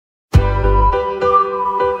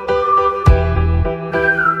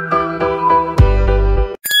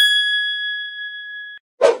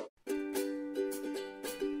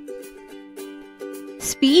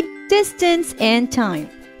distance and time.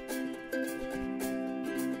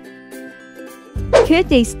 Good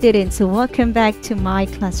day, students. Welcome back to my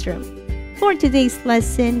classroom. For today's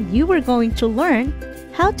lesson, you are going to learn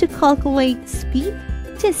how to calculate speed,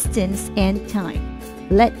 distance, and time.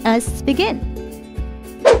 Let us begin.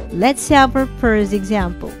 Let's have our first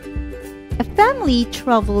example. A family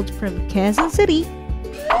traveled from Quezon City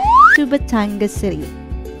to Batangas City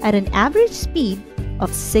at an average speed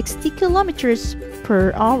of 60 kilometers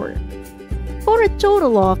per hour for a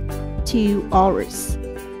total of 2 hours.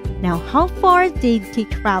 Now, how far did they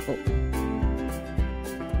travel?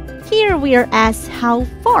 Here we are asked how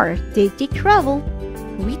far did they travel,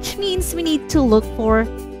 which means we need to look for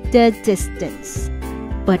the distance.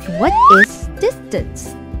 But what is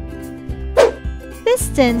distance?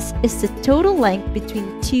 Distance is the total length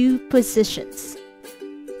between two positions.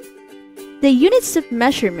 The units of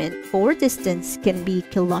measurement for distance can be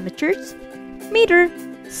kilometers, meter,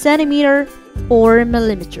 centimeter, or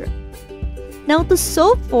millimeter. Now, to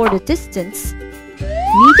solve for the distance,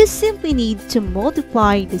 we just simply need to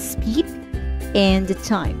multiply the speed and the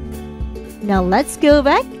time. Now, let's go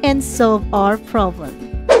back and solve our problem.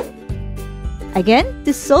 Again,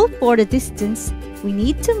 to solve for the distance, we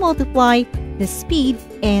need to multiply the speed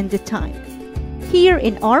and the time. Here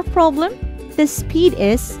in our problem, the speed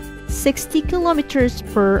is 60 kilometers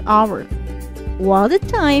per hour, while the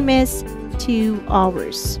time is 2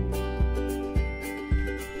 hours.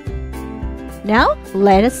 Now,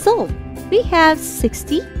 let us solve. We have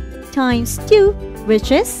 60 times 2,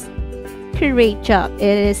 which is, great job,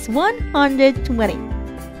 it is 120.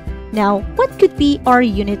 Now, what could be our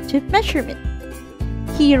unit of measurement?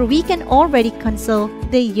 Here we can already cancel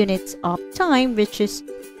the units of time, which is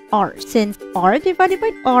r, since r divided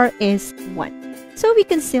by r is 1. So we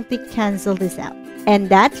can simply cancel this out. And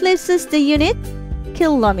that leaves us the unit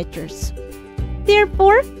kilometers.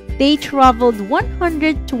 Therefore, they traveled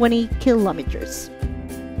 120 kilometers.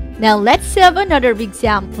 Now let's have another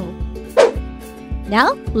example.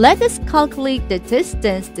 Now let us calculate the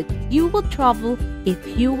distance that you will travel if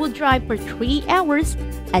you will drive for 3 hours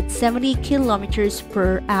at 70 kilometers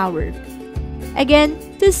per hour. Again,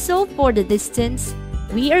 to solve for the distance,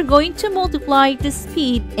 we are going to multiply the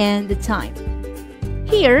speed and the time.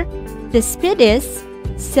 Here, the speed is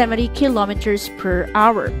 70 kilometers per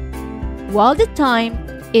hour, while the time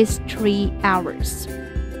is 3 hours.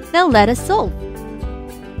 Now let us solve.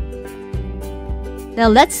 Now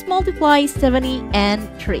let's multiply 70 and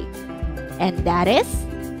 3. And that is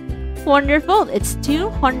wonderful, it's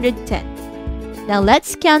 210. Now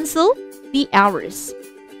let's cancel the hours.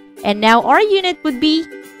 And now our unit would be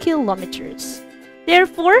kilometers.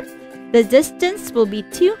 Therefore, the distance will be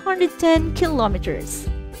 210 kilometers.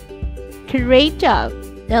 Great job!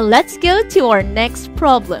 Now let's go to our next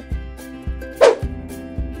problem.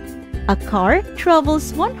 A car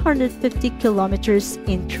travels 150 kilometers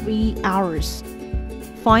in 3 hours.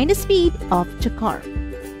 Find the speed of the car.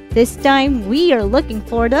 This time, we are looking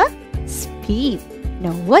for the speed.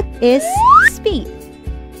 Now, what is speed?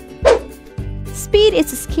 Speed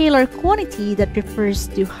is a scalar quantity that refers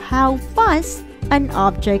to how fast an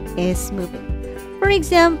object is moving. For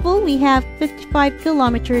example, we have 55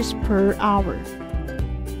 kilometers per hour.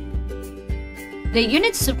 The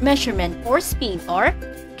units of measurement for speed are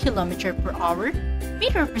kilometer per hour,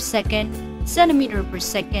 meter per second, centimeter per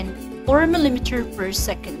second, or millimeter per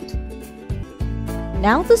second.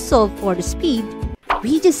 Now to solve for the speed,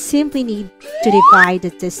 we just simply need to divide the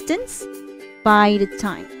distance by the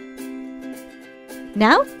time.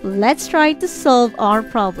 Now, let's try to solve our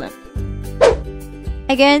problem.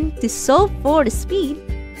 Again, to solve for the speed,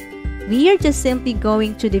 we are just simply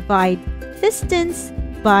going to divide distance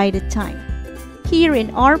by the time. Here in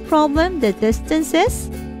our problem, the distance is,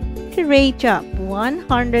 great job,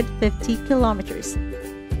 150 kilometers,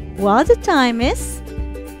 while the time is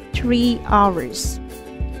 3 hours.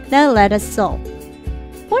 Now let us solve.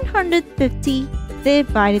 150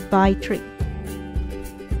 divided by 3.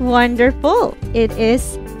 Wonderful! It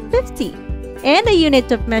is 50. And the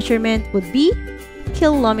unit of measurement would be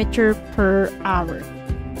kilometer per hour.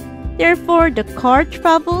 Therefore, the car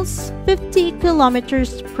travels 50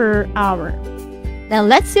 kilometers per hour. Now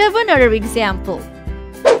let's have another example.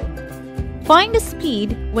 Find the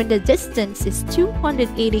speed when the distance is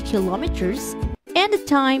 280 kilometers and the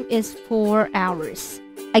time is 4 hours.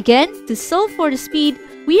 Again, to solve for the speed,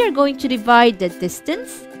 we are going to divide the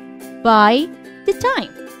distance by the time.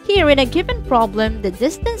 Here in a given problem, the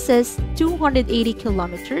distance is 280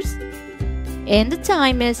 kilometers and the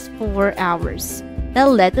time is 4 hours. Now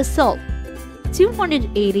let us solve.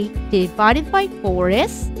 280 divided by 4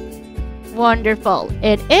 is wonderful.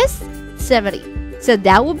 It is 70. So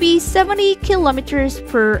that would be 70 kilometers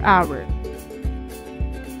per hour.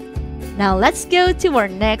 Now let's go to our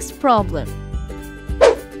next problem.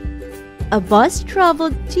 A bus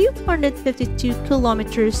traveled 252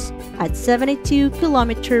 kilometers at 72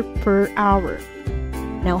 kilometers per hour.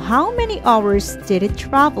 Now how many hours did it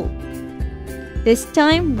travel? This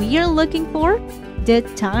time we are looking for the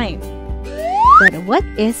time. But what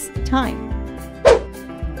is time?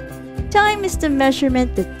 Time is the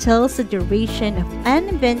measurement that tells the duration of an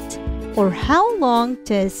event or how long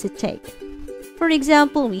does it take. For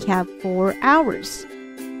example, we have 4 hours.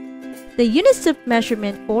 The units of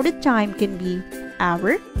measurement for the time can be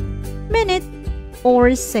hour, minute,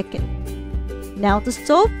 or second. Now to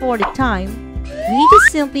solve for the time, we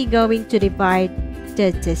just simply going to divide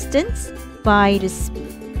the distance by the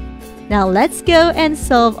speed. Now let's go and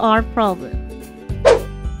solve our problem.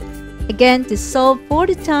 Again, to solve for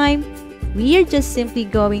the time, we are just simply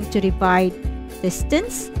going to divide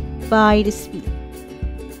distance by the speed.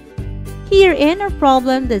 Here in our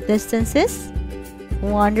problem, the distance is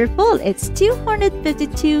wonderful. It's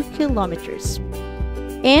 252 kilometers.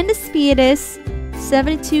 And the speed is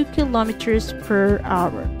 72 kilometers per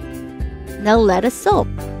hour. Now let us solve.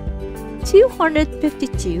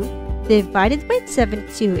 252 divided by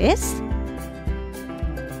 72 is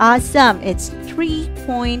awesome. It's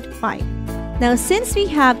 3.5. Now since we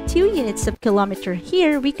have 2 units of kilometer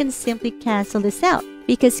here, we can simply cancel this out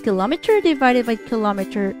because kilometer divided by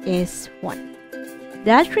kilometer is 1.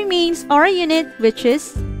 That remains our unit, which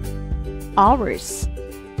is hours.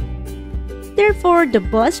 Therefore, the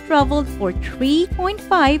bus traveled for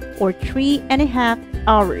 3.5 or 3.5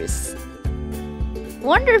 hours.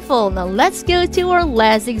 Wonderful! Now let's go to our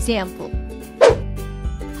last example.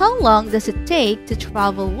 How long does it take to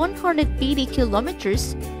travel 180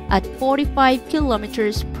 kilometers at 45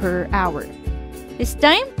 kilometers per hour? This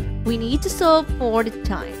time, we need to solve for the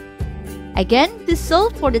time. Again, to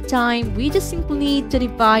solve for the time, we just simply need to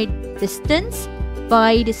divide distance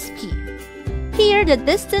by the speed. Here, the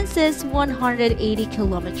distance is 180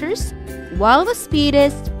 kilometers, while the speed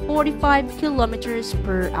is 45 kilometers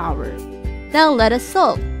per hour. Now let us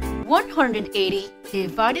solve. 180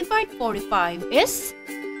 divided by 45 is?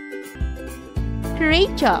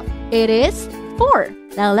 Great job! It is 4.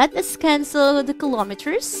 Now let us cancel the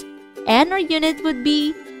kilometers, and our unit would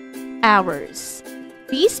be hours.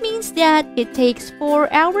 This means that it takes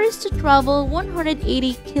 4 hours to travel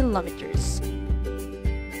 180 kilometers.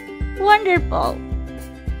 Wonderful!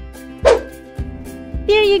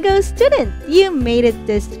 There you go, student! You made it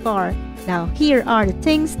this far. Now here are the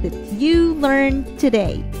things that you learned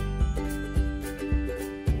today.